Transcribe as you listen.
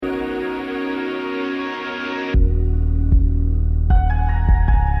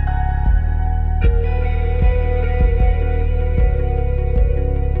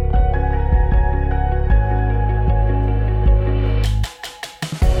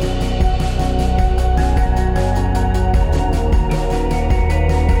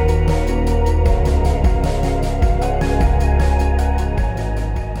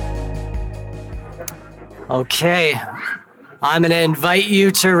Okay, I'm going to invite you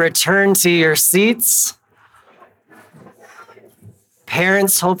to return to your seats.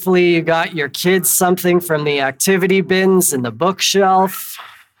 Parents, hopefully you got your kids something from the activity bins in the bookshelf.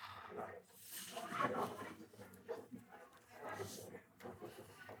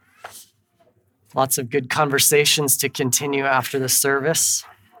 Lots of good conversations to continue after the service.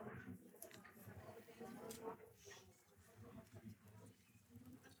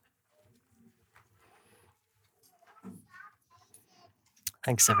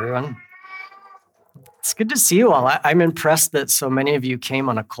 Thanks, everyone. It's good to see you all. I'm impressed that so many of you came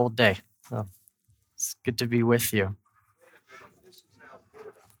on a cold day. So it's good to be with you.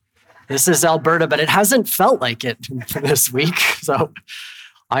 This is Alberta, but it hasn't felt like it this week. So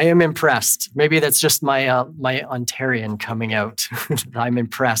I am impressed. Maybe that's just my my Ontarian coming out. I'm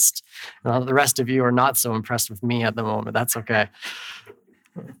impressed. The rest of you are not so impressed with me at the moment. That's okay.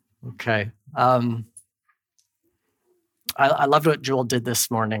 Okay. I loved what Joel did this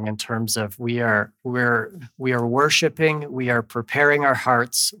morning in terms of we are worshiping, we are preparing our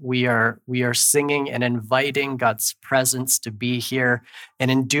hearts, we are singing and inviting God's presence to be here, and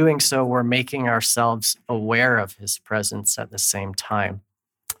in doing so, we're making ourselves aware of His presence at the same time.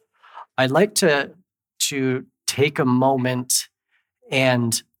 I'd like to take a moment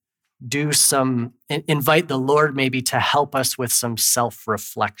and invite the Lord maybe to help us with some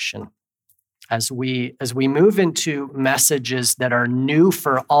self-reflection. As we move into messages that are new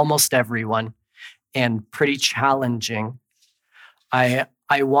for almost everyone and pretty challenging, I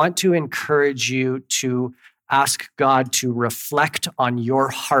want to encourage you to ask God to reflect on your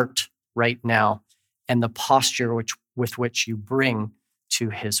heart right now and the posture with which you bring to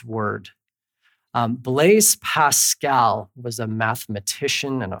His word. Blaise Pascal was a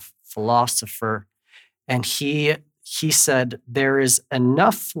mathematician and a philosopher, and he said, "There is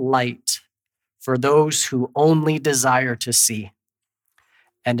enough light for those who only desire to see,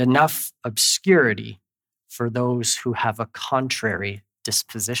 and enough obscurity for those who have a contrary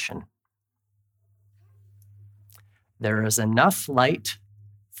disposition." There is enough light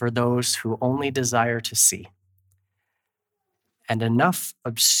for those who only desire to see, and enough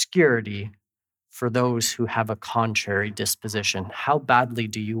obscurity for those who have a contrary disposition. How badly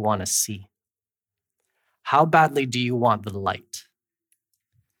do you want to see? How badly do you want the light?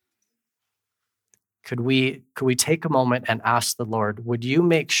 Could we take a moment and ask the Lord, would you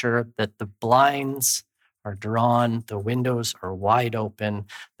make sure that the blinds are drawn, the windows are wide open,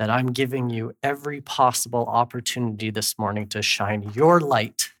 that I'm giving you every possible opportunity this morning to shine your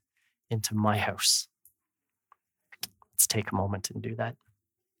light into my house? Let's take a moment and do that.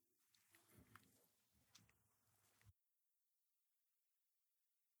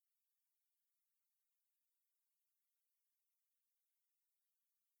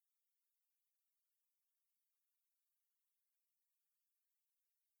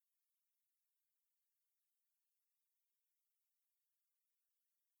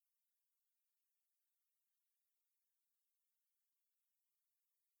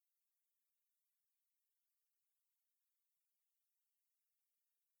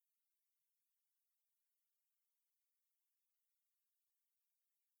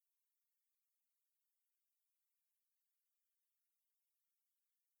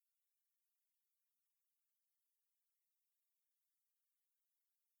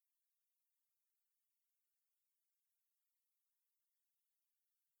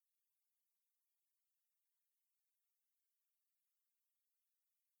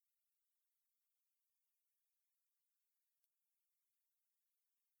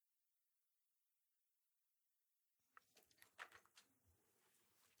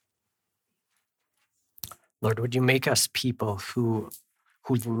 Lord, would you make us people who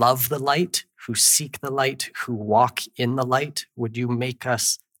love the light, who seek the light, who walk in the light? Would you make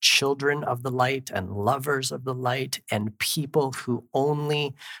us children of the light and lovers of the light and people who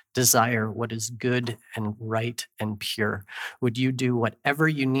only desire what is good and right and pure? Would you do whatever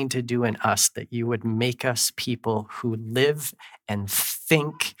you need to do in us that you would make us people who live and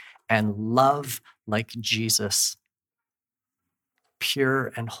think and love like Jesus,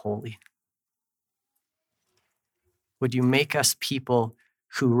 pure and holy? Would you make us people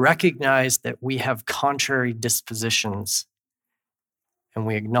who recognize that we have contrary dispositions and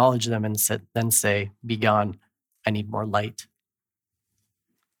we acknowledge them and then say, "Be gone, I need more light."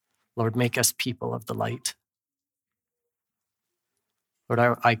 Lord, make us people of the light.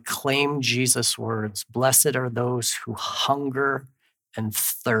 Lord, I claim Jesus' words, "Blessed are those who hunger and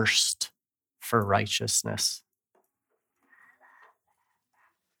thirst for righteousness."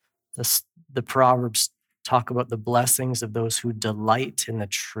 The Proverbs talk about the blessings of those who delight in the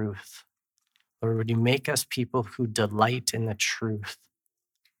truth. Lord, would you make us people who delight in the truth?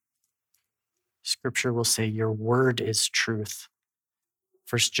 Scripture will say your word is truth.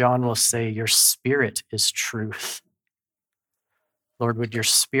 1 John will say your spirit is truth. Lord, would your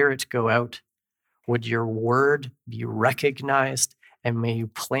spirit go out? Would your word be recognized? And may you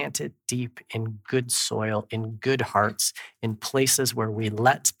plant it deep in good soil, in good hearts, in places where we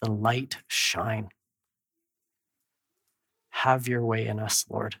let the light shine. Have your way in us,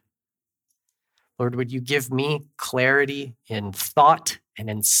 Lord. Lord, would you give me clarity in thought and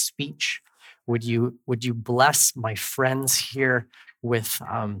in speech? Would you bless my friends here with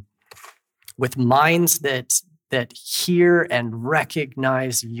minds that hear and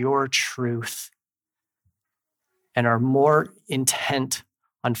recognize your truth and are more intent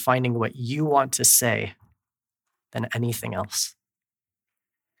on finding what you want to say than anything else.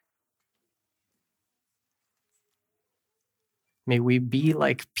 May we be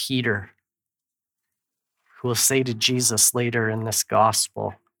like Peter, who will say to Jesus later in this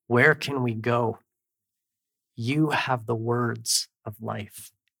gospel, where can we go? You have the words of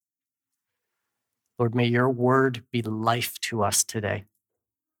life. Lord, may your word be life to us today.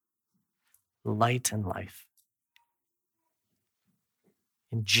 Light and life.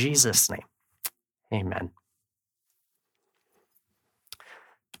 In Jesus' name, amen.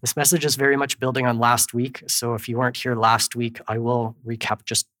 This message is very much building on last week. So if you weren't here last week, I will recap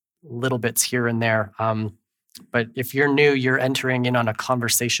just little bits here and there. But if you're new, you're entering in on a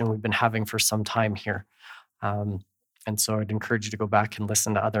conversation we've been having for some time here. And so I'd encourage you to go back and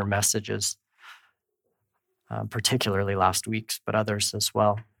listen to other messages, particularly last week's, but others as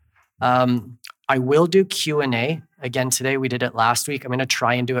well. I will do Q&A again today. We did it last week. I'm going to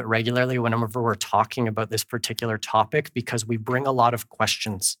try and do it regularly whenever we're talking about this particular topic, because we bring a lot of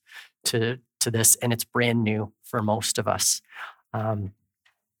questions to this, and it's brand new for most of us.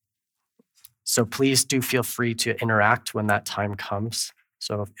 So please do feel free to interact when that time comes.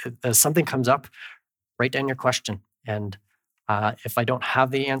 So if something comes up, write down your question. And if I don't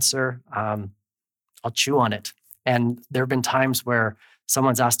have the answer, I'll chew on it. And there have been times where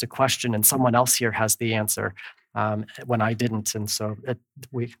someone's asked a question and someone else here has the answer when I didn't. And so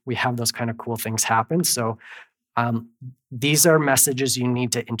we have those kind of cool things happen. So these are messages you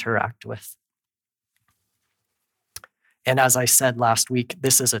need to interact with. And as I said last week,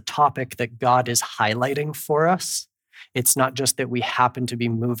 this is a topic that God is highlighting for us. It's not just that we happen to be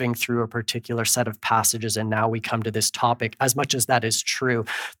moving through a particular set of passages and now we come to this topic. As much as that is true,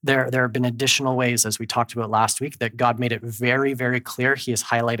 there have been additional ways, as we talked about last week, that God made it very, very clear he is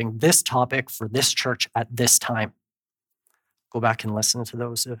highlighting this topic for this church at this time. Go back and listen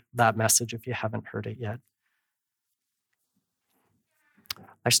to that message if you haven't heard it yet.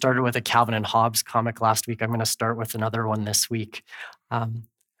 I started with a Calvin and Hobbes comic last week. I'm going to start with another one this week.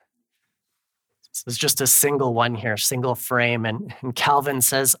 This is just a single one here, single frame. And Calvin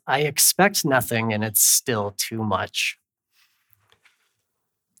says, I expect nothing and it's still too much.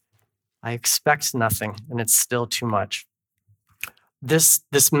 I expect nothing and it's still too much. This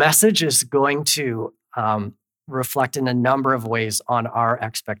message is going to reflect in a number of ways on our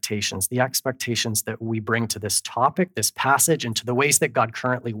expectations, the expectations that we bring to this topic, this passage, and to the ways that God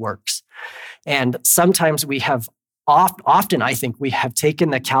currently works. And sometimes we have, often I think we have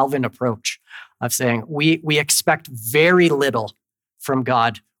taken the Calvin approach of saying we expect very little from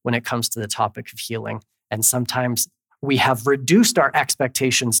God when it comes to the topic of healing. And sometimes we have reduced our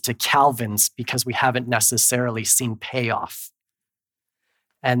expectations to Calvin's because we haven't necessarily seen payoff.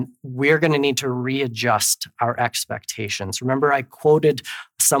 And we're going to need to readjust our expectations. Remember, I quoted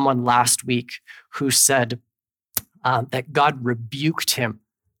someone last week who said that God rebuked him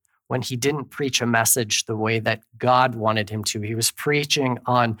when he didn't preach a message the way that God wanted him to. He was preaching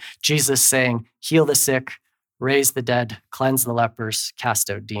on Jesus saying, heal the sick, raise the dead, cleanse the lepers, cast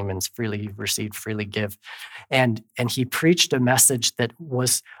out demons, freely you've received, freely give. And he preached a message that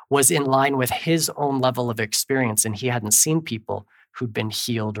was in line with his own level of experience, and he hadn't seen people who'd been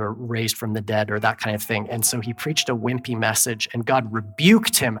healed or raised from the dead or that kind of thing. And so he preached a wimpy message, and God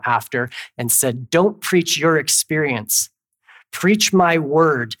rebuked him after and said, don't preach your experience. Preach my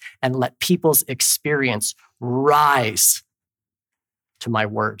word and let people's experience rise to my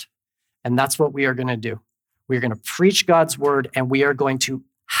word. And that's what we are going to do. We're going to preach God's word, and we are going to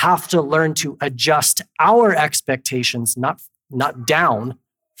have to learn to adjust our expectations, not down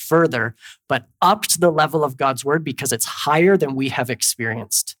further, but up to the level of God's word, because it's higher than we have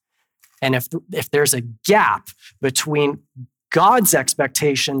experienced. And if there's a gap between God's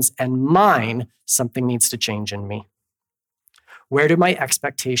expectations and mine, something needs to change in me. Where should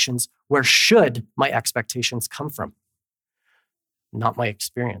my expectations come from? Not my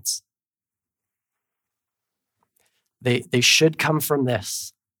experience. They should come from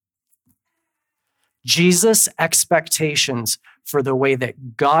this. Jesus' expectations for the way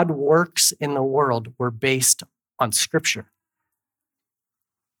that God works in the world were based on Scripture.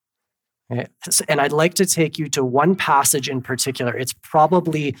 And I'd like to take you to one passage in particular. It's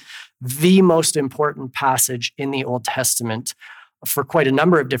probably the most important passage in the Old Testament for quite a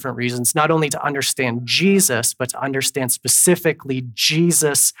number of different reasons, not only to understand Jesus, but to understand specifically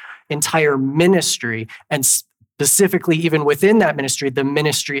Jesus' entire ministry, and specifically even within that ministry, the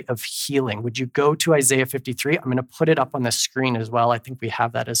ministry of healing. Would you go to Isaiah 53? I'm going to put it up on the screen as well. I think we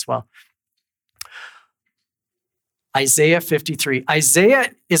have that as well. Isaiah 53.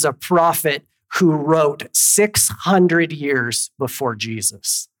 Isaiah is a prophet who wrote 600 years before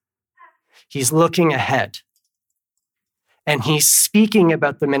Jesus. He's looking ahead. And he's speaking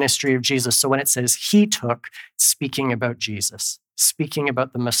about the ministry of Jesus. So when it says he took, it's speaking about Jesus, speaking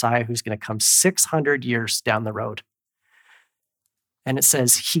about the Messiah who's going to come 600 years down the road. And it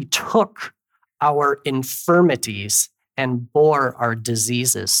says he took our infirmities and bore our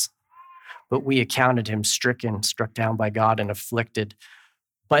diseases. But we accounted him stricken, struck down by God, and afflicted.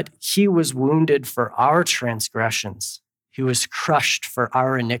 But he was wounded for our transgressions. He was crushed for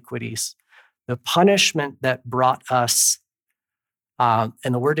our iniquities. The punishment that brought us, and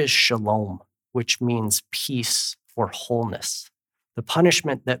the word is shalom, which means peace or wholeness. The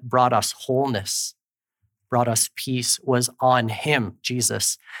punishment that brought us wholeness, brought us peace, was on him,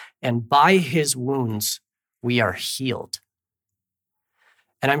 Jesus. And by his wounds, we are healed.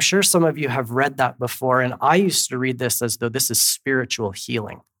 And I'm sure some of you have read that before, and I used to read this as though this is spiritual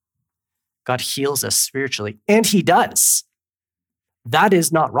healing. God heals us spiritually, and he does. That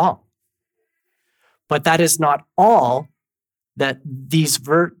is not wrong. But that is not all that these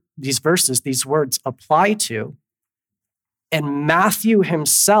verses, these words apply to. And Matthew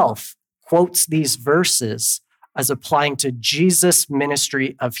himself quotes these verses as applying to Jesus'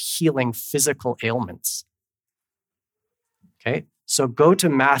 ministry of healing physical ailments. Okay? So go to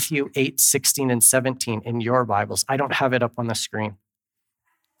Matthew 8, 16, and 17 in your Bibles. I don't have it up on the screen.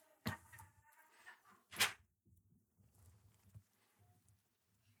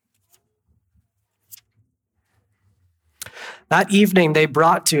 That evening, they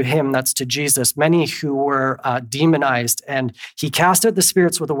brought to him, that's to Jesus, many who were demonized, and he cast out the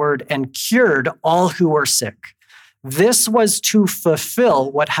spirits with a word and cured all who were sick. This was to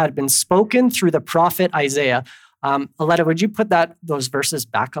fulfill what had been spoken through the prophet Isaiah. Aletta, would you put those verses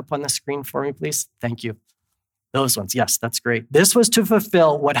back up on the screen for me, please? Thank you. Those ones, yes, that's great. This was to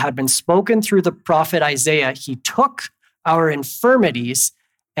fulfill what had been spoken through the prophet Isaiah. He took our infirmities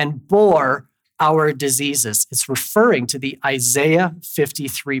and bore our diseases. It's referring to the Isaiah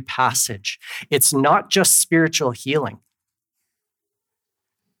 53 passage. It's not just spiritual healing.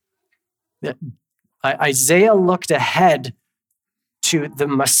 Isaiah looked ahead to the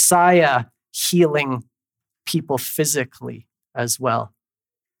Messiah healing people physically as well.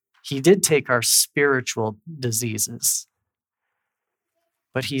 He did take our spiritual diseases,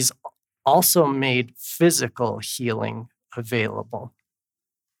 but he's also made physical healing available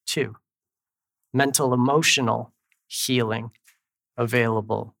too. Mental, emotional healing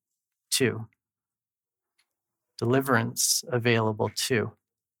available too. Deliverance available too.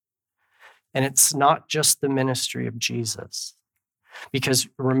 And it's not just the ministry of Jesus. Because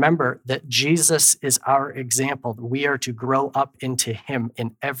remember that Jesus is our example. We are to grow up into him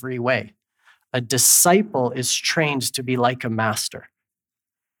in every way. A disciple is trained to be like a master.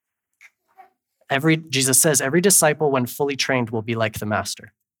 Jesus says, every disciple, when fully trained, will be like the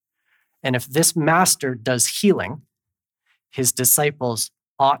master. And if this master does healing, his disciples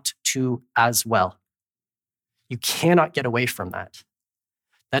ought to as well. You cannot get away from that.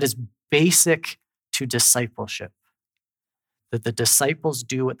 That is basic to discipleship, that the disciples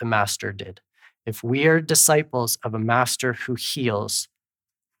do what the master did. If we are disciples of a master who heals,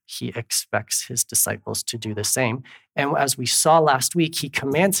 he expects his disciples to do the same. And as we saw last week, he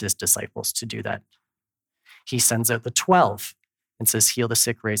commands his disciples to do that. He sends out the 12 and says, heal the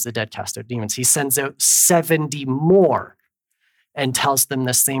sick, raise the dead, cast out demons. He sends out 70 more and tells them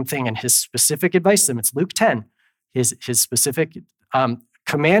the same thing. And his specific advice to them, it's Luke 10, his specific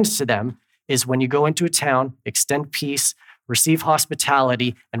command to them is when you go into a town, extend peace, receive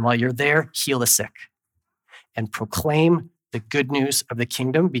hospitality, and while you're there, heal the sick and proclaim the good news of the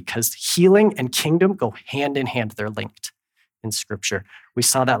kingdom, because healing and kingdom go hand in hand. They're linked in Scripture. We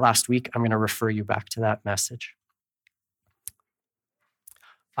saw that last week. I'm going to refer you back to that message.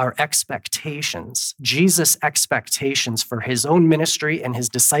 Our expectations, Jesus' expectations for his own ministry and his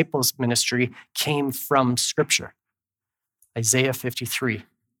disciples' ministry came from Scripture. Isaiah 53.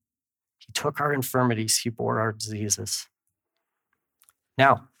 He took our infirmities. He bore our diseases.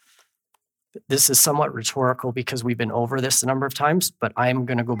 Now, this is somewhat rhetorical because we've been over this a number of times, but I'm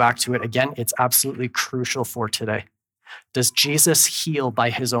going to go back to it again. It's absolutely crucial for today. Does Jesus heal by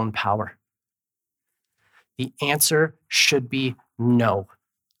his own power? The answer should be no.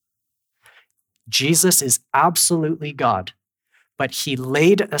 Jesus is absolutely God, but he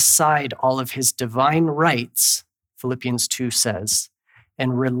laid aside all of his divine rights, Philippians 2 says,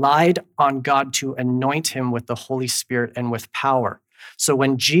 and relied on God to anoint him with the Holy Spirit and with power. So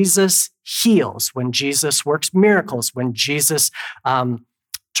when Jesus heals, when Jesus works miracles, when Jesus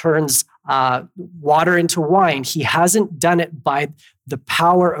turns water into wine, he hasn't done it by the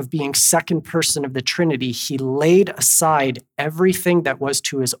power of being second person of the Trinity. He laid aside everything that was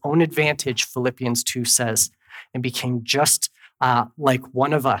to his own advantage, Philippians 2 says, and became just like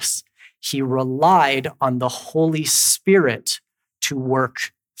one of us. He relied on the Holy Spirit to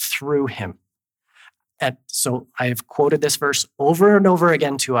work through him. So I have quoted this verse over and over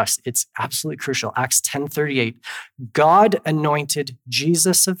again to us. It's absolutely crucial. Acts 10:38. God anointed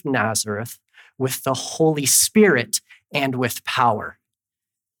Jesus of Nazareth with the Holy Spirit and with power.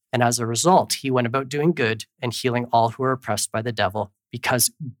 And as a result, he went about doing good and healing all who were oppressed by the devil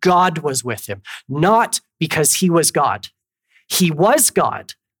because God was with him, not because he was God. He was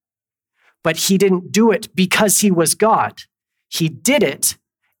God, but he didn't do it because he was God. He did it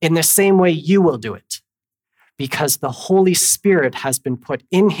in the same way you will do it, because the Holy Spirit has been put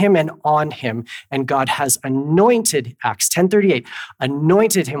in him and on him, and God has anointed, Acts 10:38,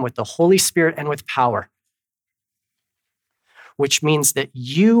 anointed him with the Holy Spirit and with power, which means that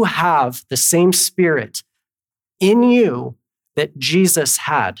you have the same Spirit in you that Jesus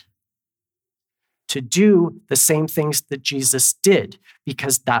had to do the same things that Jesus did,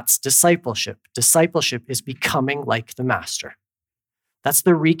 because that's discipleship. Discipleship is becoming like the Master. That's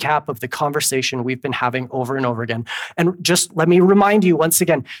the recap of the conversation we've been having over and over again. And just let me remind you once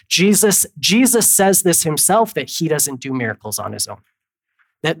again, Jesus says this himself, that he doesn't do miracles on his own.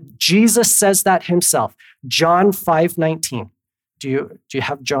 That Jesus says that himself. John 5:19. Do you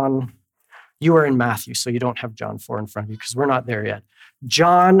have John? You are in Matthew, so you don't have John 4 in front of you because we're not there yet.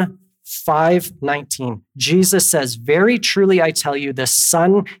 John 5:19. Jesus says, "Very truly I tell you, the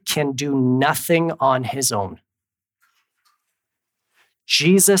Son can do nothing on his own."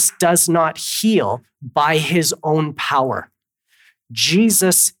 Jesus does not heal by his own power.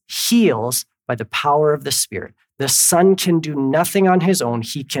 Jesus heals by the power of the Spirit. The Son can do nothing on his own.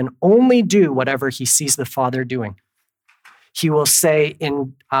 He can only do whatever he sees the Father doing. He will say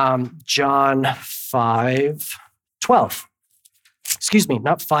in John 5:12, excuse me,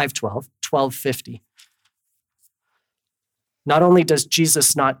 not 5:12, 12:50. Not only does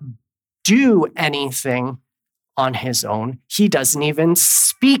Jesus not do anything on his own, he doesn't even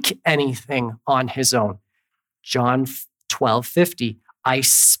speak anything on his own. John 12:50, I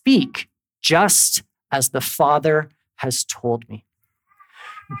speak just as the Father has told me.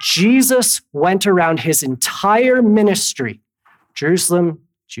 Jesus went around his entire ministry, Jerusalem,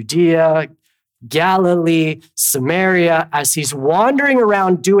 Judea, Galilee, Samaria. As he's wandering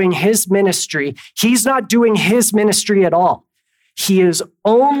around doing his ministry, he's not doing his ministry at all. He is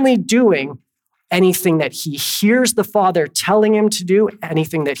only doing anything that he hears the Father telling him to do,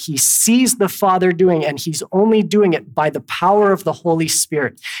 anything that he sees the Father doing, and he's only doing it by the power of the Holy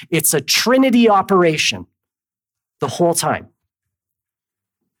Spirit. It's a Trinity operation the whole time.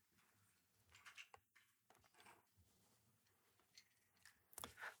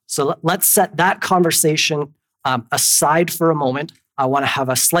 So let's set that conversation aside for a moment. I want to have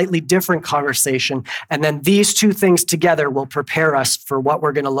a slightly different conversation, and then these two things together will prepare us for what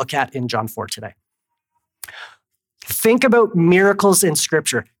we're going to look at in John 4 today. Think about miracles in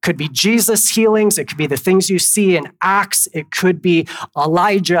Scripture. Could be Jesus healings. It could be the things you see in Acts. It could be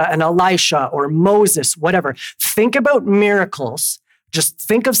Elijah and Elisha or Moses, whatever. Think about miracles. Just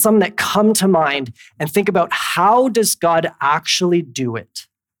think of some that come to mind and think about, how does God actually do it?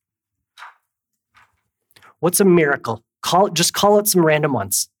 What's a miracle? Just call it some random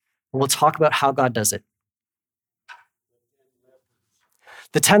ones. We'll talk about how God does it.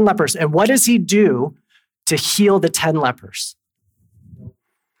 The 10 lepers. And what does he do to heal the 10 lepers?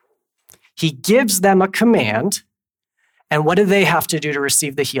 He gives them a command. And what do they have to do to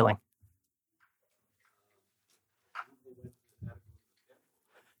receive the healing?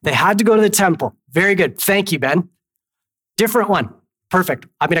 They had to go to the temple. Very good. Thank you, Ben. Different one. Perfect.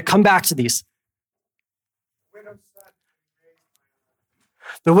 I'm going to come back to these.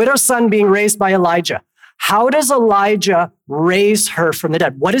 The widow's son being raised by Elijah. How does Elijah raise her from the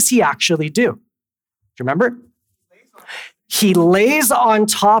dead? What does he actually do? Do you remember? He lays on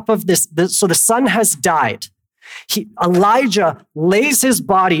top of this. So the son has died. Elijah lays his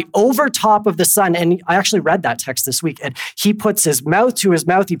body over top of the son. And I actually read that text this week. And he puts his mouth to his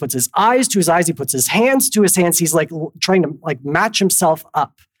mouth. He puts his eyes to his eyes. He puts his hands to his hands. He's like trying to like match himself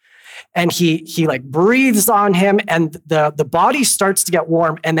up. And he like breathes on him, and the body starts to get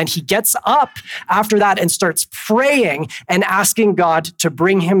warm. And then he gets up after that and starts praying and asking God to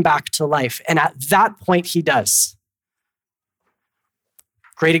bring him back to life. And at that point, he does.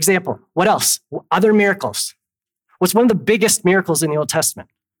 Great example. What else? Other miracles. What's one of the biggest miracles in the Old Testament?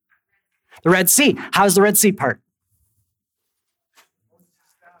 The Red Sea. How's the Red Sea part?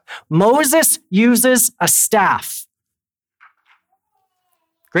 Moses uses a staff.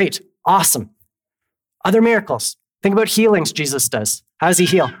 Great. Awesome. Other miracles. Think about healings Jesus does. How does he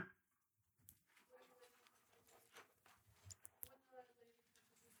heal?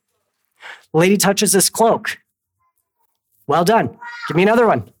 The lady touches his cloak. Well done. Give me another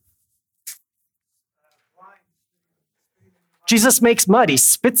one. Jesus makes mud. He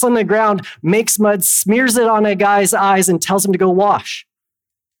spits on the ground, makes mud, smears it on a guy's eyes, and tells him to go wash.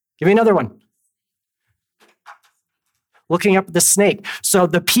 Give me another one. Looking up at the snake. So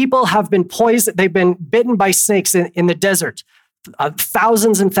the people have been poisoned. They've been bitten by snakes in the desert.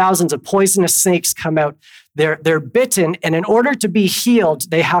 Thousands and thousands of poisonous snakes come out. They're bitten, and in order to be healed,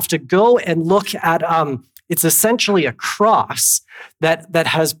 they have to go and look at. It's essentially a cross that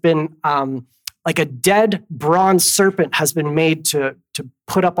has been like a dead bronze serpent has been made to be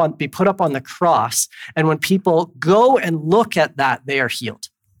put up on the cross. And when people go and look at that, they are healed.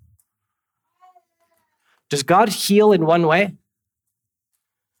 Does God heal in one way?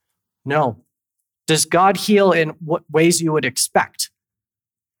 No. Does God heal in what ways you would expect?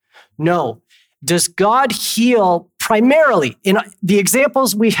 No. Does God heal primarily in the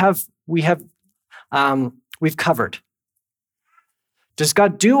examples we've covered? Does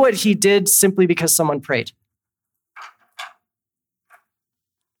God do what he did simply because someone prayed?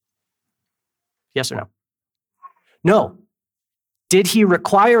 Yes or no? No. Did he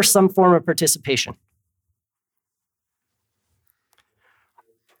require some form of participation?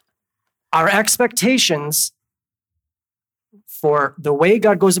 Our expectations for the way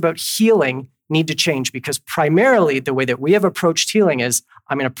God goes about healing need to change, because primarily the way that we have approached healing is,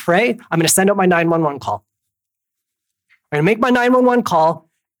 I'm going to pray, I'm going to send out my 911 call. I'm going to make my 911 call.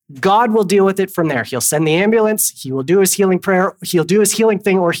 God will deal with it from there. He'll send the ambulance. He will do his healing prayer. He'll do his healing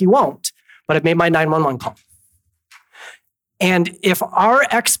thing, or he won't. But I've made my 911 call. And if our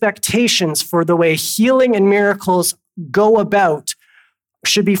expectations for the way healing and miracles go about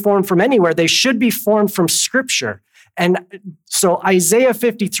should be formed from anywhere, they should be formed from Scripture. And so Isaiah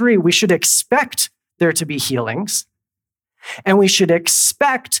 53, we should expect there to be healings. And we should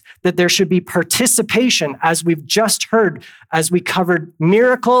expect that there should be participation, as we've just heard, as we covered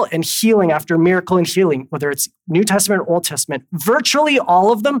miracle and healing after miracle and healing, whether it's New Testament or Old Testament. Virtually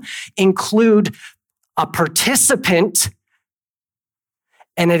all of them include a participant,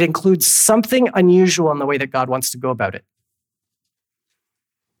 and it includes something unusual in the way that God wants to go about it.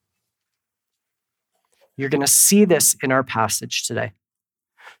 You're going to see this in our passage today.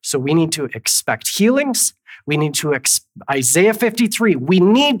 So we need to expect healings. We need to, Isaiah 53, we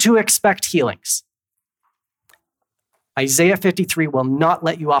need to expect healings. Isaiah 53 will not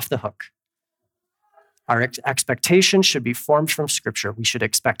let you off the hook. Our expectations should be formed from Scripture. We should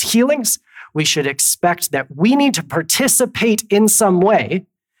expect healings. We should expect that we need to participate in some way,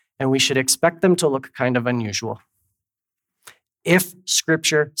 and we should expect them to look kind of unusual if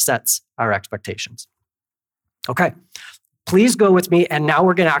Scripture sets our expectations. Okay, please go with me, and now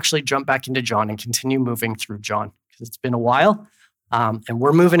we're going to actually jump back into John and continue moving through John, because it's been a while, and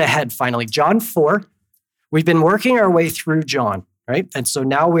we're moving ahead finally. John 4, we've been working our way through John, right? And so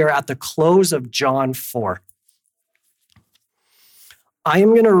now we're at the close of John 4. I am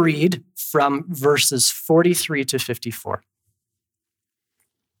going to read from verses 43 to 54.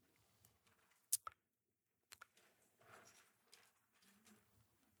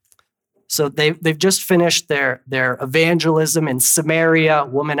 So they've just finished their evangelism in Samaria,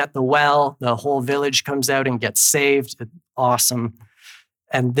 woman at the well. The whole village comes out and gets saved. Awesome.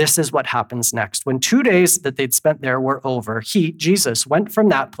 And this is what happens next. When 2 days that they'd spent there were over, Jesus, went from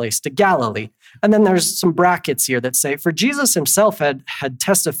that place to Galilee. And then there's some brackets here that say, for Jesus himself had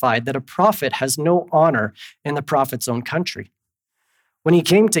testified that a prophet has no honor in the prophet's own country. When he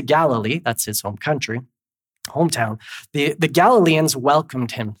came to Galilee, that's his home country, hometown, the Galileans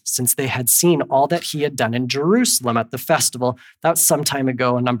welcomed him, since they had seen all that he had done in Jerusalem at the festival. That was some time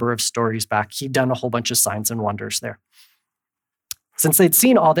ago, a number of stories back. He'd done a whole bunch of signs and wonders there. Since they'd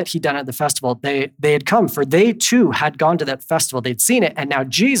seen all that he'd done at the festival, they had come, for they too had gone to that festival. They'd seen it, and now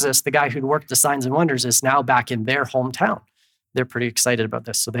Jesus, the guy who'd worked the signs and wonders, is now back in their hometown. They're pretty excited about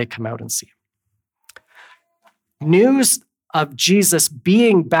this, so they come out and see him. News of Jesus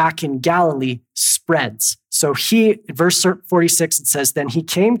being back in Galilee spreads. So verse 46, it says, then he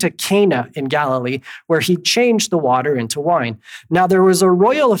came to Cana in Galilee, where he changed the water into wine. Now there was a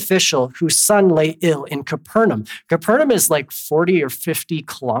royal official whose son lay ill in Capernaum. Capernaum is like 40 or 50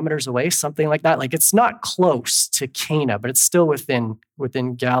 kilometers away, something like that. Like it's not close to Cana, but it's still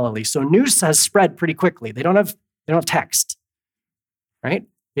within Galilee. So news has spread pretty quickly. They don't have text, right?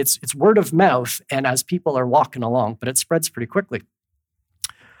 It's word of mouth, and as people are walking along, but it spreads pretty quickly.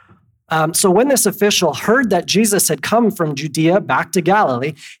 So when this official heard that Jesus had come from Judea back to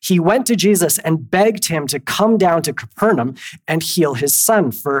Galilee, he went to Jesus and begged him to come down to Capernaum and heal his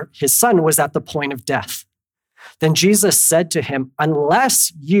son, for his son was at the point of death. Then Jesus said to him,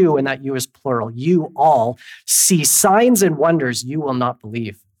 unless you, and that you is plural, you all see signs and wonders, you will not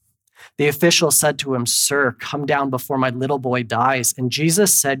believe. The official said to him, sir, come down before my little boy dies. And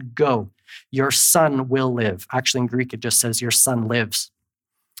Jesus said, go, your son will live. Actually, in Greek, it just says your son lives.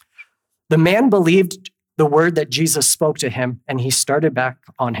 The man believed the word that Jesus spoke to him, and he started back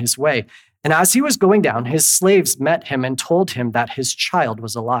on his way. And as he was going down, his slaves met him and told him that his child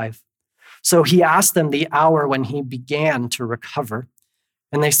was alive. So he asked them the hour when he began to recover.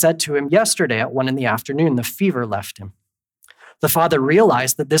 And they said to him, yesterday at 1 p.m, the fever left him. The father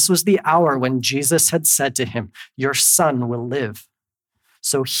realized that this was the hour when Jesus had said to him, your son will live.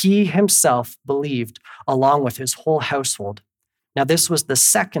 So he himself believed, along with his whole household. Now, this was the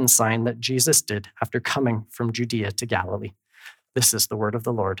second sign that Jesus did after coming from Judea to Galilee. This is the word of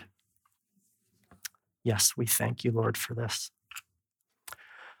the Lord. Yes, we thank you, Lord, for this.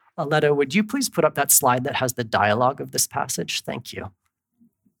 Aletta, would you please put up that slide that has the dialogue of this passage? Thank you.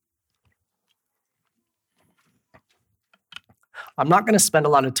 I'm not going to spend a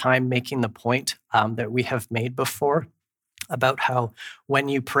lot of time making the point that we have made before about how when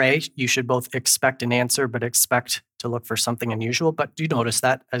you pray, you should both expect an answer, but expect to look for something unusual. But do notice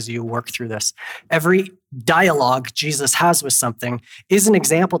that as you work through this, every dialogue Jesus has with something is an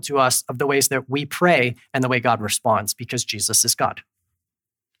example to us of the ways that we pray and the way God responds, because Jesus is God,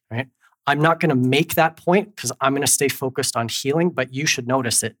 right? I'm not going to make that point because I'm going to stay focused on healing, but you should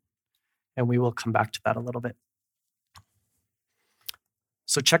notice it. And we will come back to that a little bit.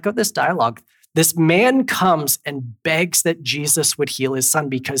 So check out this dialogue. This man comes and begs that Jesus would heal his son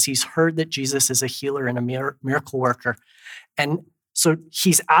because he's heard that Jesus is a healer and a miracle worker. And so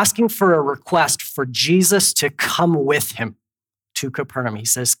he's asking for a request for Jesus to come with him to Capernaum. He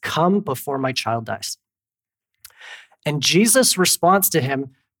says, come before my child dies. And Jesus' response to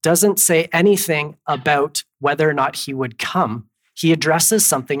him doesn't say anything about whether or not he would come. He addresses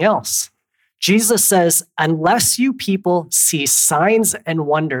something else. Jesus says, unless you people see signs and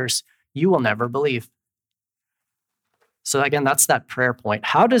wonders, you will never believe. So again, that's that prayer point.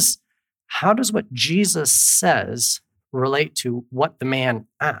 How does what Jesus says relate to what the man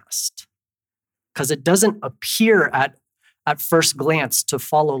asked? Because it doesn't appear at first glance to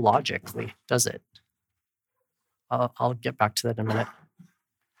follow logically, does it? I'll get back to that in a minute.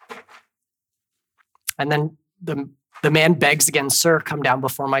 And then the man begs again, sir, come down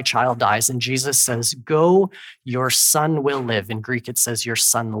before my child dies. And Jesus says, go, your son will live. In Greek, it says your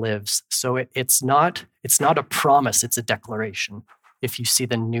son lives. So it's not a promise, it's a declaration. If you see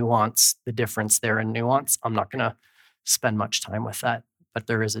the nuance, the difference there in nuance, I'm not going to spend much time with that, but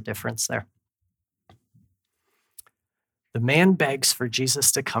there is a difference there. The man begs for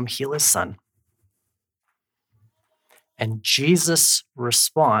Jesus to come heal his son. And Jesus'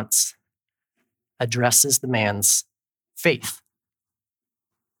 response addresses the man's faith.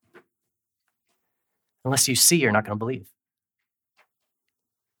 Unless you see, you're not going to believe.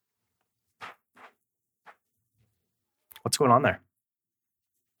 What's going on there?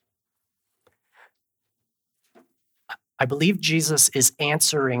 I believe Jesus is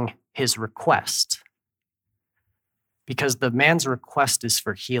answering his request because the man's request is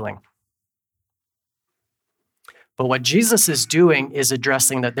for healing. But what Jesus is doing is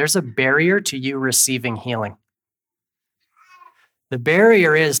addressing that there's a barrier to you receiving healing. The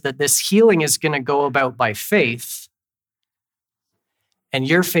barrier is that this healing is going to go about by faith, and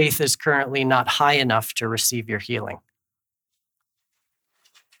your faith is currently not high enough to receive your healing.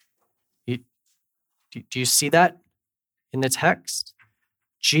 Do you see that in the text?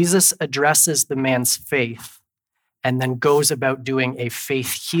 Jesus addresses the man's faith and then goes about doing a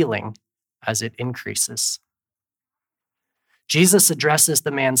faith healing as it increases. Jesus addresses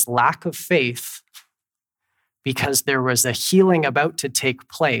the man's lack of faith because there was a healing about to take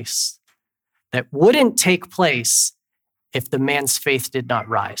place that wouldn't take place if the man's faith did not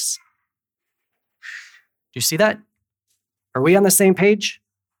rise. Do you see that? Are we on the same page?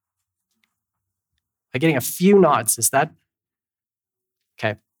 I'm getting a few nods. Is that?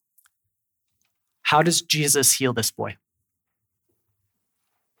 Okay. How does Jesus heal this boy?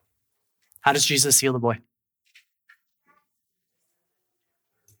 How does Jesus heal the boy?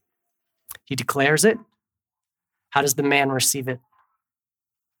 He declares it. How does the man receive it?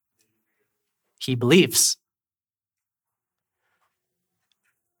 He believes.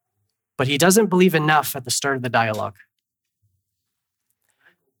 But he doesn't believe enough at the start of the dialogue.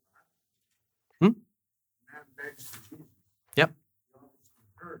 Yep.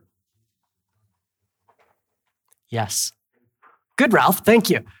 Yes. Good, Ralph. Thank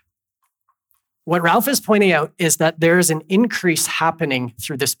you. What Ralph is pointing out is that there is an increase happening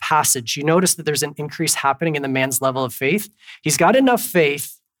through this passage. You notice that there's an increase happening in the man's level of faith. He's got enough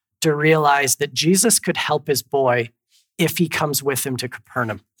faith to realize that Jesus could help his boy if he comes with him to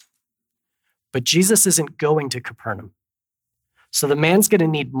Capernaum. But Jesus isn't going to Capernaum. So the man's going to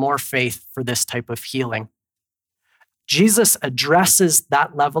need more faith for this type of healing. Jesus addresses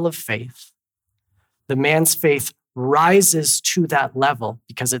that level of faith. The man's faith rises to that level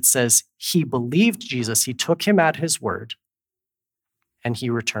because it says he believed Jesus, he took him at his word, and he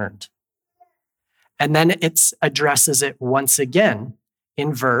returned. And then it addresses it once again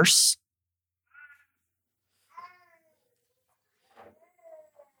in verse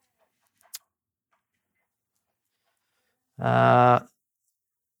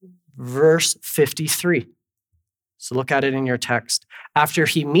 53. So look at it in your text. After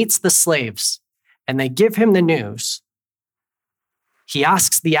he meets the slaves and they give him the news, he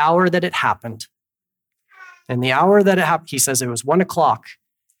asks the hour that it happened. And the hour that it happened, he says it was 1 o'clock.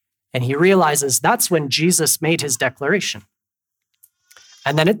 And he realizes that's when Jesus made his declaration.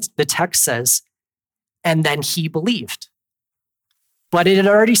 And then the text says, and then he believed. But it had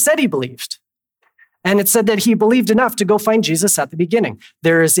already said he believed. And it said that he believed enough to go find Jesus at the beginning.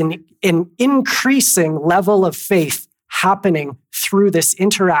 There is an increasing level of faith happening through this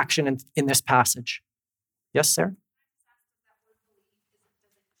interaction in this passage. Yes, Sarah?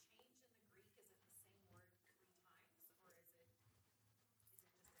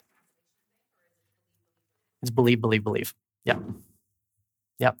 It's believe, believe, believe. Yeah.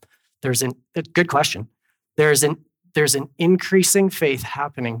 Yep. Good question. There's an increasing faith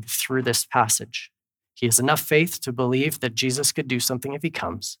happening through this passage. He has enough faith to believe that Jesus could do something if he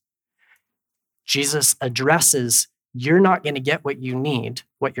comes. Jesus addresses, you're not going to get what you need,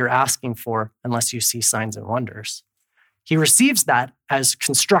 what you're asking for, unless you see signs and wonders. He receives that as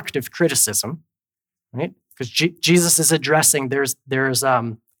constructive criticism, right? Because Jesus is addressing,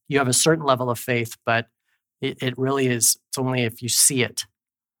 you have a certain level of faith, but it really is, it's only if you see it,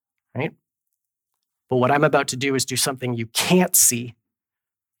 right? But what I'm about to do is do something you can't see.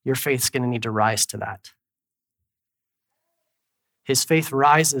 Your faith's going to need to rise to that. His faith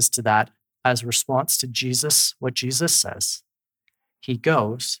rises to that as a response to Jesus, what Jesus says. He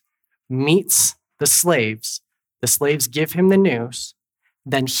goes, meets the slaves give him the news,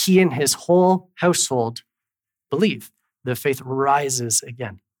 then he and his whole household believe. The faith rises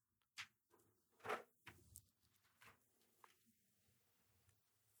again.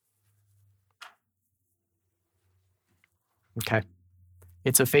 Okay.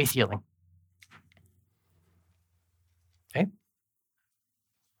 It's a faith healing. Okay.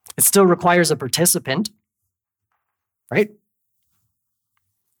 It still requires a participant, right?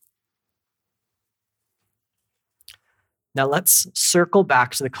 Now let's circle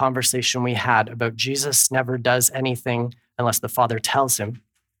back to the conversation we had about Jesus never does anything unless the Father tells him.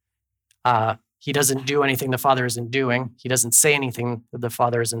 He doesn't do anything the Father isn't doing. He doesn't say anything that the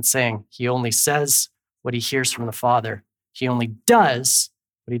Father isn't saying. He only says what he hears from the Father. He only does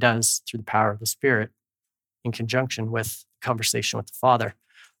what he does through the power of the Spirit in conjunction with conversation with the Father.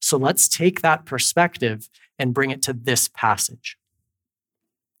 So let's take that perspective and bring it to this passage.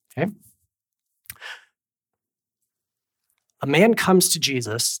 Okay? A man comes to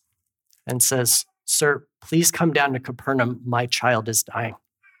Jesus and says, "Sir, please come down to Capernaum. My child is dying."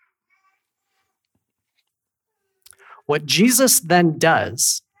 What Jesus then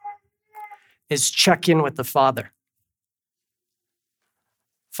does is check in with the Father.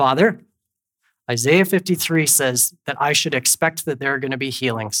 Father, Isaiah 53 says that I should expect that there are going to be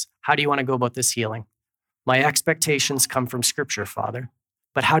healings. How do you want to go about this healing? My expectations come from Scripture, Father.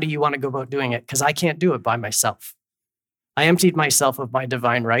 But how do you want to go about doing it? Because I can't do it by myself. I emptied myself of my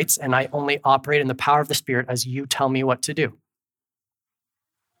divine rights, and I only operate in the power of the Spirit as you tell me what to do.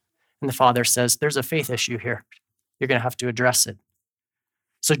 And the Father says, there's a faith issue here. You're going to have to address it.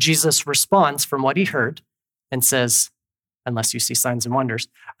 So Jesus responds from what he heard and says, unless you see signs and wonders,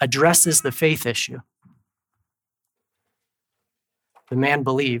 addresses the faith issue. The man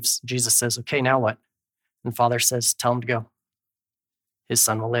believes. Jesus says, okay, now what? And the Father says, tell him to go. His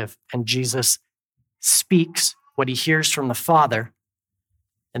son will live. And Jesus speaks what he hears from the Father,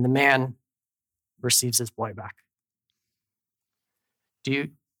 and the man receives his boy back. Do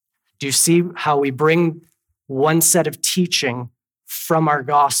you see how we bring one set of teaching from our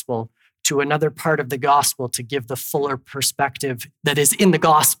gospel to another part of the gospel to give the fuller perspective that is in the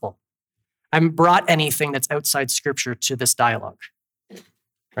gospel? I haven't brought anything that's outside scripture to this dialogue,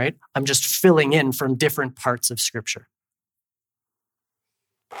 right? I'm just filling in from different parts of scripture.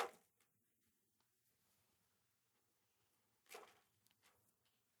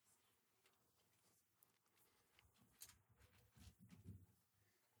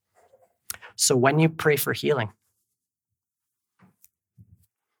 So when you pray for healing,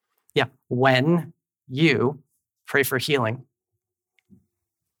 when you pray for healing,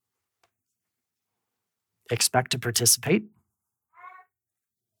 expect to participate.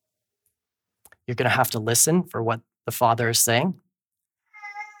 You're going to have to listen for what the Father is saying.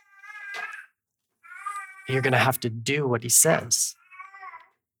 You're going to have to do what he says.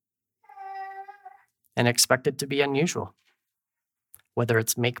 And expect it to be unusual. Whether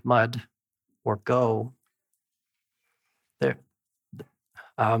it's make mud or go. There.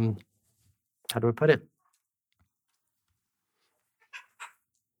 How do I put it?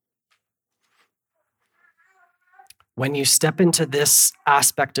 When you step into this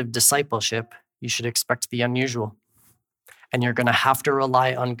aspect of discipleship, you should expect the unusual. And you're going to have to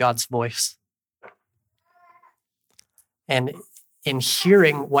rely on God's voice. And in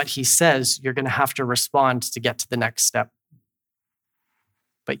hearing what he says, you're going to have to respond to get to the next step.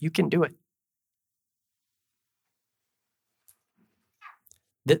 But you can do it.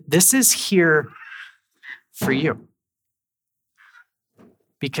 This is here for you.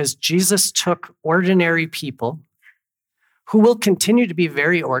 Because Jesus took ordinary people who will continue to be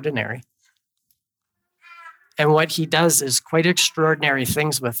very ordinary. And what he does is quite extraordinary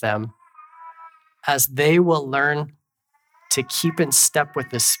things with them as they will learn to keep in step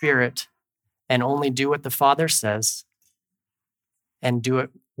with the Spirit and only do what the Father says and do it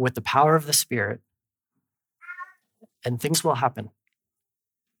with the power of the Spirit. And things will happen.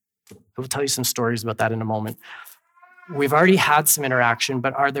 I will tell you some stories about that in a moment. We've already had some interaction,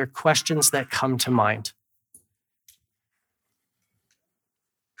 but are there questions that come to mind?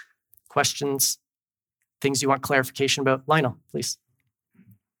 Questions, things you want clarification about? Lionel, please.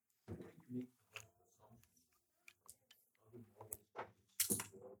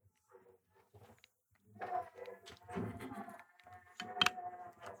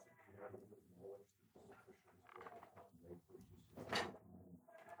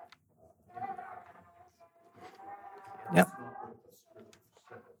 Yep.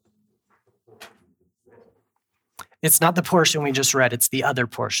 It's not the portion we just read, it's the other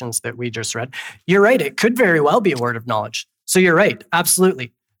portions that we just read. You're right, it could very well be a word of knowledge. So you're right,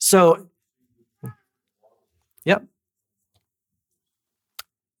 absolutely. So, yep.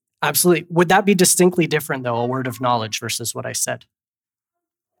 Absolutely. Would that be distinctly different, though, a word of knowledge versus what I said?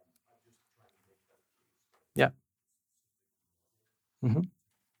 Yeah. Mm-hmm.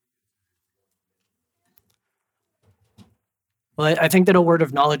 Well, I think that a word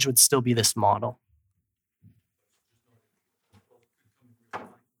of knowledge would still be this model.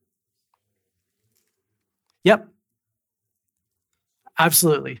 Yep.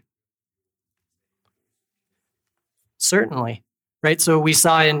 Absolutely. Certainly. Right? So we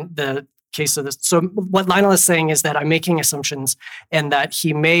saw in the case of this. So what Lionel is saying is that I'm making assumptions and that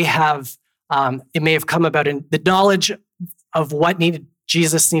he may have, it may have come about in the knowledge of what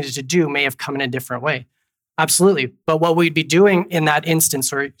Jesus needed to do may have come in a different way. Absolutely. But what we'd be doing in that instance,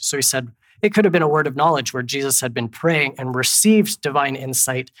 so he said, it could have been a word of knowledge where Jesus had been praying and received divine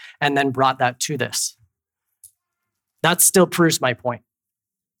insight and then brought that to this. That still proves my point.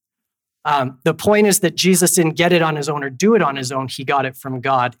 The point is that Jesus didn't get it on his own or do it on his own. He got it from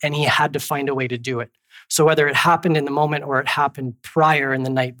God, and he had to find a way to do it. So whether it happened in the moment or it happened prior in the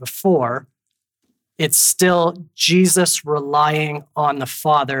night before, it's still Jesus relying on the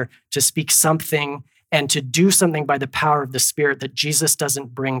Father to speak something and to do something by the power of the Spirit that Jesus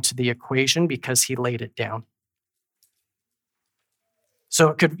doesn't bring to the equation because he laid it down.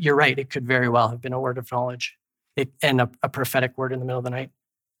 So you're right, it could very well have been a word of knowledge and a prophetic word in the middle of the night.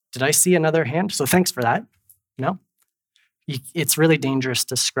 Did I see another hand? So thanks for that. No? It's really dangerous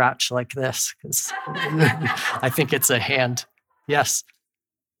to scratch like this because I think it's a hand. Yes.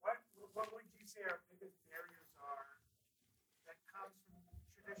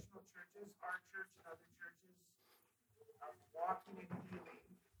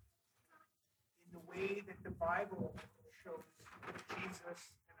 way that the Bible shows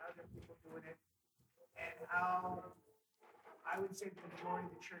Jesus and other people doing it, and how I would say the majority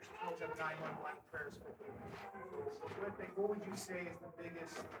of the church throws up 911 prayers for healing. So what would you say is the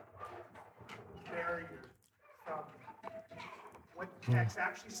biggest barrier from what the text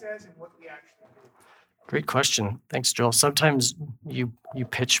actually says and what we actually do? Great question. Thanks, Joel. Sometimes you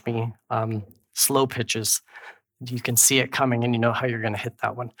pitch me slow pitches. You can see it coming and you know how you're going to hit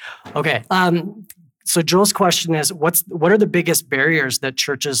that one. Okay. So Joel's question is, what are the biggest barriers that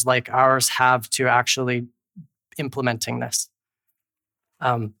churches like ours have to actually implementing this?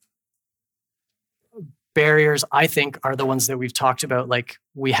 Barriers, I think, are the ones that we've talked about. Like,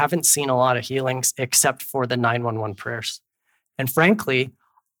 we haven't seen a lot of healings except for the 911 prayers. And frankly,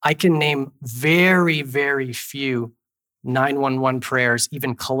 I can name very, very few 911 prayers,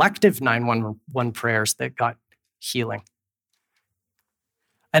 even collective 911 prayers that got healing.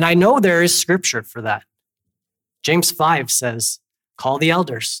 And I know there is scripture for that. James 5 says, call the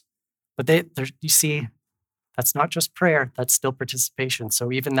elders. But you see, that's not just prayer, that's still participation.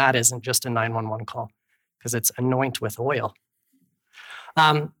 So even that isn't just a 911 call, because it's anoint with oil.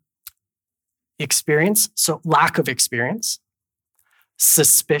 Experience, so lack of experience.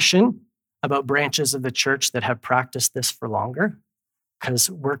 Suspicion about branches of the church that have practiced this for longer, because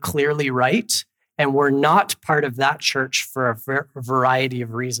we're clearly right, and we're not part of that church for a variety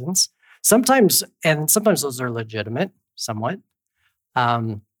of reasons. Sometimes those are legitimate, somewhat.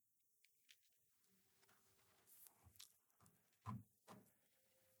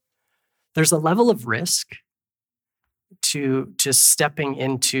 There's a level of risk to stepping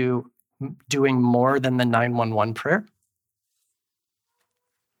into doing more than the 911 prayer.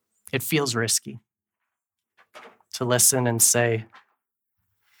 It feels risky to listen and say,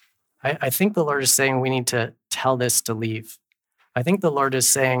 I think the Lord is saying we need to tell this to leave. I think the Lord is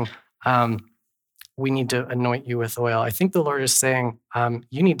saying we need to anoint you with oil. I think the Lord is saying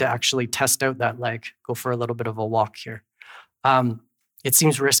you need to actually test out that leg, go for a little bit of a walk here. It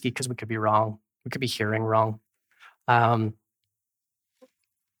seems risky because we could be wrong. We could be hearing wrong. You'll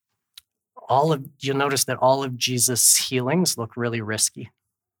notice that all of Jesus' healings look really risky.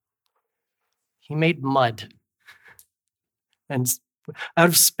 He made mud and out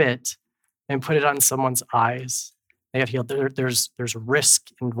of spit and put it on someone's eyes. They got healed. There's risk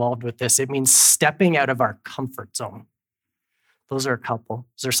involved with this. It means stepping out of our comfort zone. Those are a couple.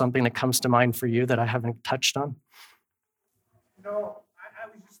 Is there something that comes to mind for you that I haven't touched on? No, I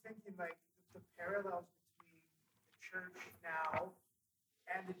was just thinking like the parallels between the church now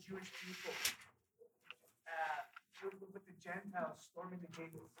and the Jewish people. With the Gentiles storming the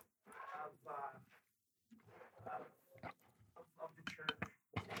gates of the church.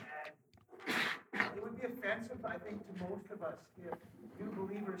 And it would be offensive, I think, to most of us if new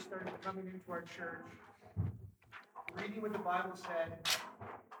believers started coming into our church, reading what the Bible said,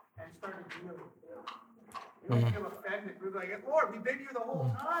 and started healing. We would feel offended. We'd be like, Lord, we've been here the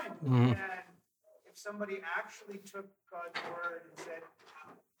whole time. And if somebody actually took God's word and said,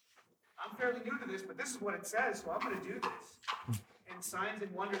 I'm fairly new to this, but this is what it says, so I'm going to do this. And signs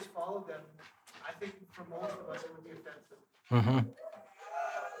and wonders follow them. I think for most of us, it would be offensive. And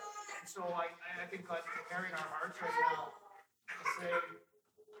so I think God's preparing our hearts right now to say,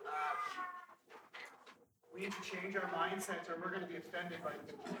 we need to change our mindsets or we're going to be offended by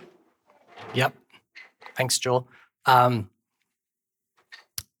the good. Yep. Thanks, Joel.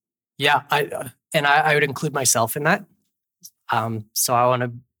 Yeah, I would include myself in that. So I want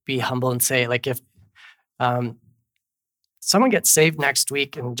to be humble and say, like, if someone gets saved next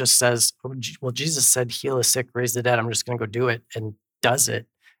week and just says, well, Jesus said, heal the sick, raise the dead, I'm just going to go do it, and does it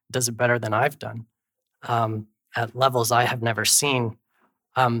better than I've done at levels I have never seen,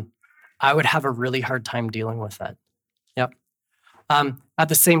 I would have a really hard time dealing with that. Yep. At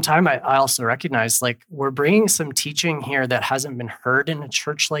the same time, I also recognize, like, we're bringing some teaching here that hasn't been heard in a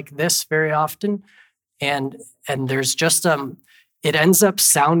church like this very often. And there's just, it ends up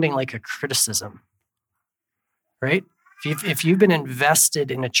sounding like a criticism, right? If you've been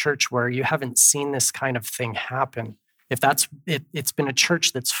invested in a church where you haven't seen this kind of thing happen, if that's it's been a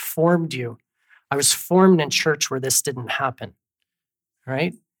church that's formed you. I was formed in church where this didn't happen,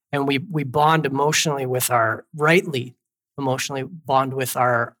 right? And we bond emotionally with rightly emotionally bond with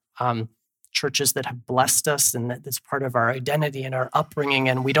our churches that have blessed us, and that's part of our identity and our upbringing,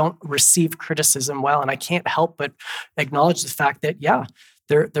 and we don't receive criticism well. And I can't help but acknowledge the fact that, yeah,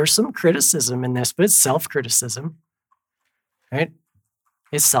 there's some criticism in this, but it's self-criticism, right?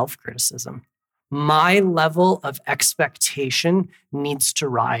 It's self-criticism. My level of expectation needs to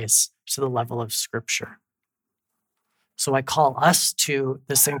rise to the level of Scripture. So I call us to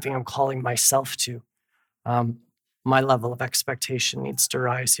the same thing I'm calling myself to. My level of expectation needs to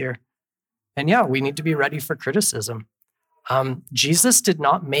rise here. And yeah, we need to be ready for criticism. Jesus did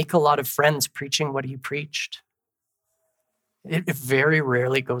not make a lot of friends preaching what he preached. It very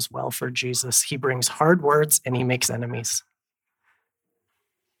rarely goes well for Jesus. He brings hard words and he makes enemies.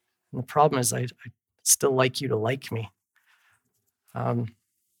 And the problem is I still like you to like me.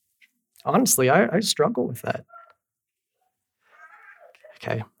 Honestly, I struggle with that.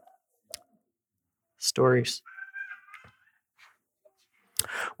 Okay. Stories.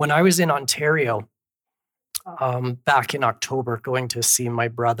 When I was in Ontario back in October going to see my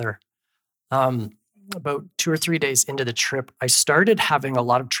brother, about 2 or 3 days into the trip, I started having a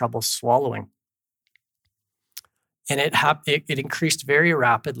lot of trouble swallowing. And it increased very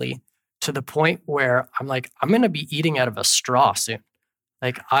rapidly to the point where I'm like, I'm going to be eating out of a straw soon.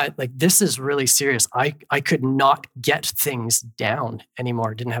 This is really serious. I could not get things down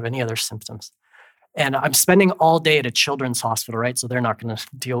anymore. Didn't have any other symptoms. And I'm spending all day at a children's hospital, right? So they're not going to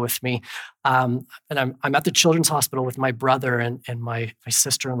deal with me. And I'm at the children's hospital with my brother and my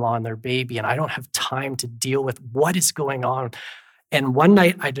sister-in-law and their baby, and I don't have time to deal with what is going on. And one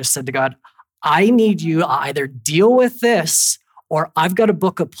night I just said to God, I need you to either deal with this or I've got to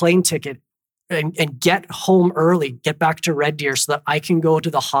book a plane ticket and get home early, get back to Red Deer so that I can go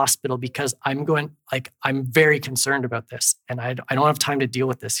to the hospital because I'm very concerned about this and I don't have time to deal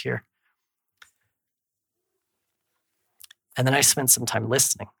with this here. And then I spent some time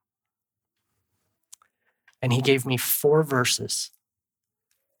listening. And he gave me 4 verses.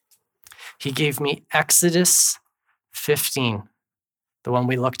 He gave me Exodus 15, the one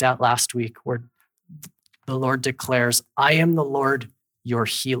we looked at last week, where the Lord declares, I am the Lord, your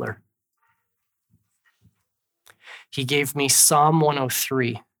healer. He gave me Psalm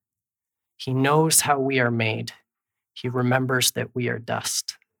 103. He knows how we are made. He remembers that we are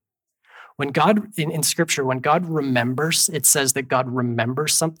dust. When God, in Scripture, when God remembers, it says that God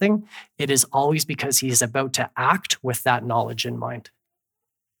remembers something, it is always because he is about to act with that knowledge in mind.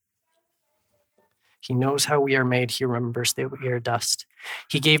 He knows how we are made. He remembers that we are dust.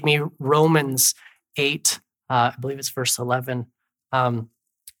 He gave me Romans 8, I believe it's verse 11.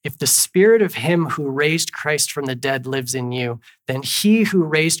 If the spirit of him who raised Christ from the dead lives in you, then he who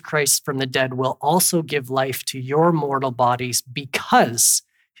raised Christ from the dead will also give life to your mortal bodies because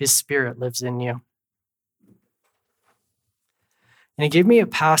his spirit lives in you. And he gave me a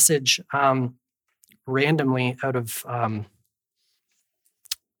passage randomly out of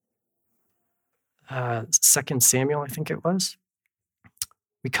 2 Samuel, I think it was.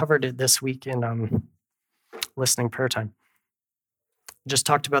 We covered it this week in listening prayer time. We just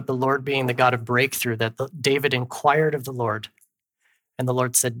talked about the Lord being the God of breakthrough, that David inquired of the Lord, and the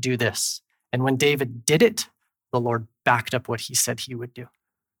Lord said, do this. And when David did it, the Lord backed up what he said he would do.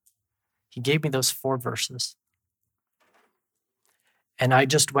 He gave me those 4 verses. And I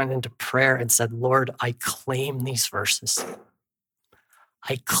just went into prayer and said, Lord, I claim these verses.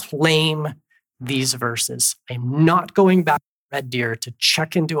 I claim these verses. I'm not going back to Red Deer to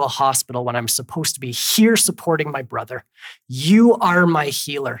check into a hospital when I'm supposed to be here supporting my brother. You are my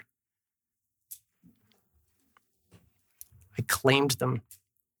healer. I claimed them.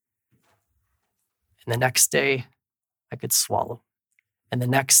 And the next day, I could swallow. And the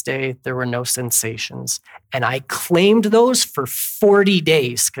next day, there were no sensations. And I claimed those for 40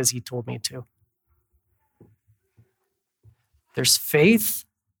 days because he told me to. There's faith,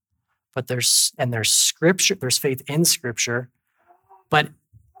 but there's scripture. There's faith in scripture, but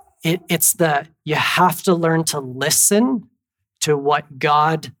it's you have to learn to listen to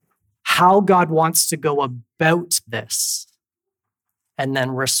how God wants to go about this and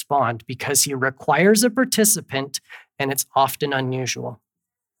then respond because he requires a participant and it's often unusual.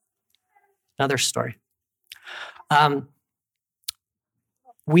 Another story.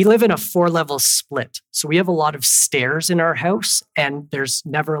 We live in a 4-level split. So we have a lot of stairs in our house and there's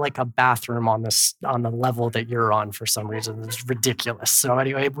never like a bathroom on the level that you're on for some reason. It's ridiculous. So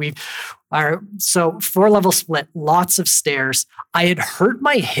anyway, 4-level split, lots of stairs. I had hurt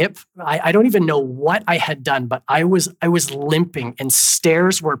my hip. I don't even know what I had done, but I was limping and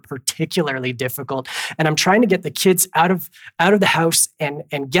stairs were particularly difficult. And I'm trying to get the kids out of the house and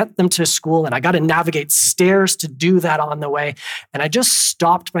get them to school. And I got to navigate stairs to do that on the way. And I just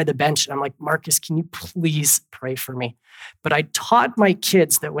stopped by the bench. And I'm like, Marcus, can you please pray for me? But I taught my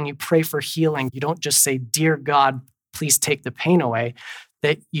kids that when you pray for healing, you don't just say, dear God, please take the pain away,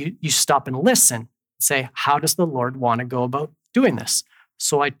 that you stop and listen. Say, how does the Lord want to go about doing this?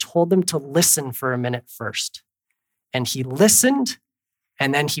 So I told them to listen for a minute first. And he listened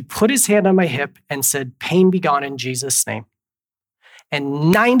And then he put his hand on my hip and said, pain be gone in Jesus' name.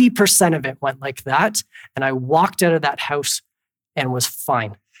 And 90% of it went like that. And I walked out of that house and was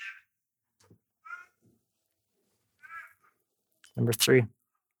fine. Number 3.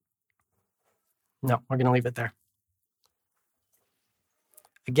 No, we're going to leave it there.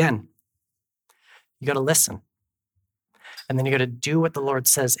 Again, you got to listen. And then you got to do what the Lord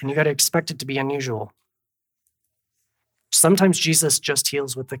says, and you got to expect it to be unusual. Sometimes Jesus just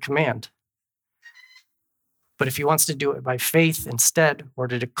heals with the command. But if he wants to do it by faith instead, or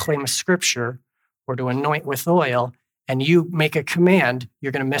to claim a scripture, or to anoint with oil, and you make a command,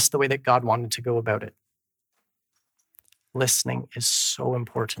 you're going to miss the way that God wanted to go about it. Listening is so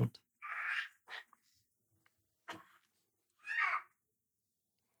important. A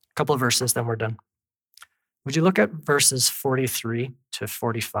couple of verses, then we're done. Would you look at verses 43 to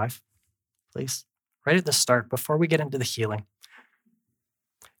 45, please? Right at the start, before we get into the healing.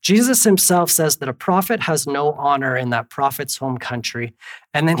 Jesus himself says that a prophet has no honor in that prophet's home country.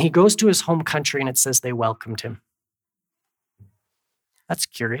 And then he goes to his home country and it says they welcomed him. That's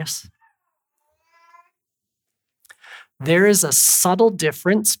curious. There is a subtle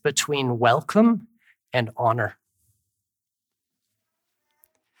difference between welcome and honor.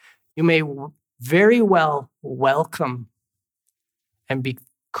 You may very well welcome and be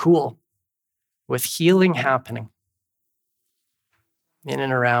cool with healing happening in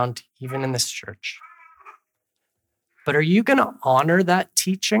and around, even in this church. But are you going to honor that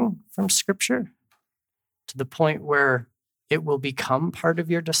teaching from Scripture to the point where it will become part of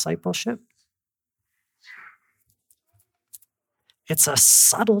your discipleship? It's a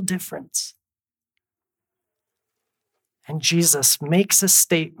subtle difference. And Jesus makes a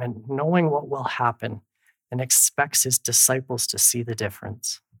statement knowing what will happen and expects his disciples to see the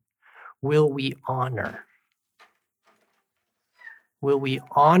difference. Will we honor? Will we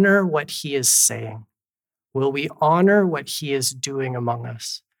honor what he is saying? Will we honor what he is doing among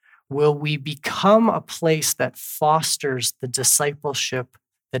us? Will we become a place that fosters the discipleship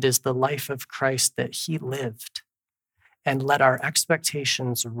that is the life of Christ that he lived? And let our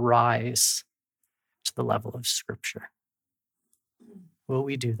expectations rise to the level of Scripture. Will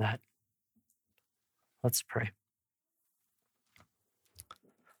we do that? Let's pray.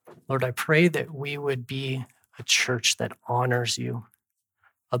 Lord, I pray that we would be a church that honors you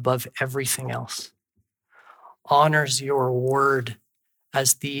above everything else, honors your word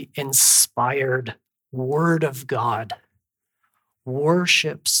as the inspired word of God,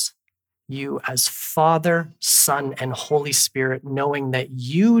 worships you as Father, Son, and Holy Spirit, knowing that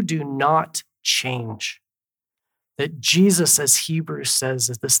you do not change. That Jesus, as Hebrews says,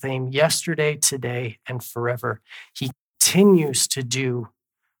 is the same yesterday, today, and forever. He continues to do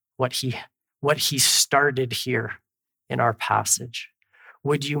what he started here in our passage.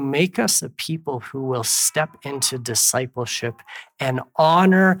 Would you make us a people who will step into discipleship and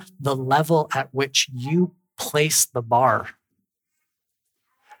honor the level at which you place the bar?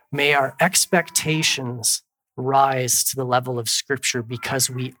 May our expectations rise to the level of Scripture because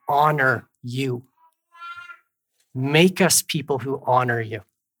we honor you. Make us people who honor you.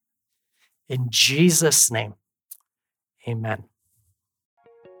 In Jesus' name, amen.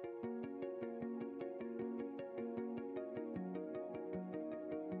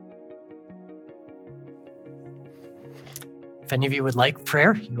 If any of you would like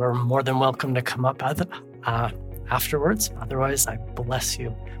prayer, you are more than welcome to come up afterwards. Otherwise, I bless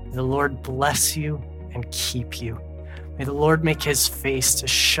you. May the Lord bless you and keep you. May the Lord make his face to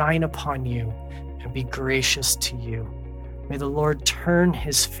shine upon you and be gracious to you. May the Lord turn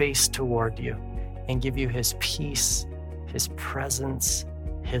his face toward you and give you his peace, his presence,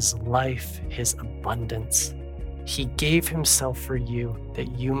 his life, his abundance. He gave himself for you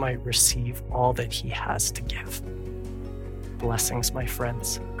that you might receive all that he has to give. Blessings, my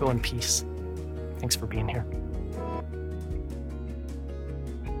friends. Go in peace. Thanks for being here.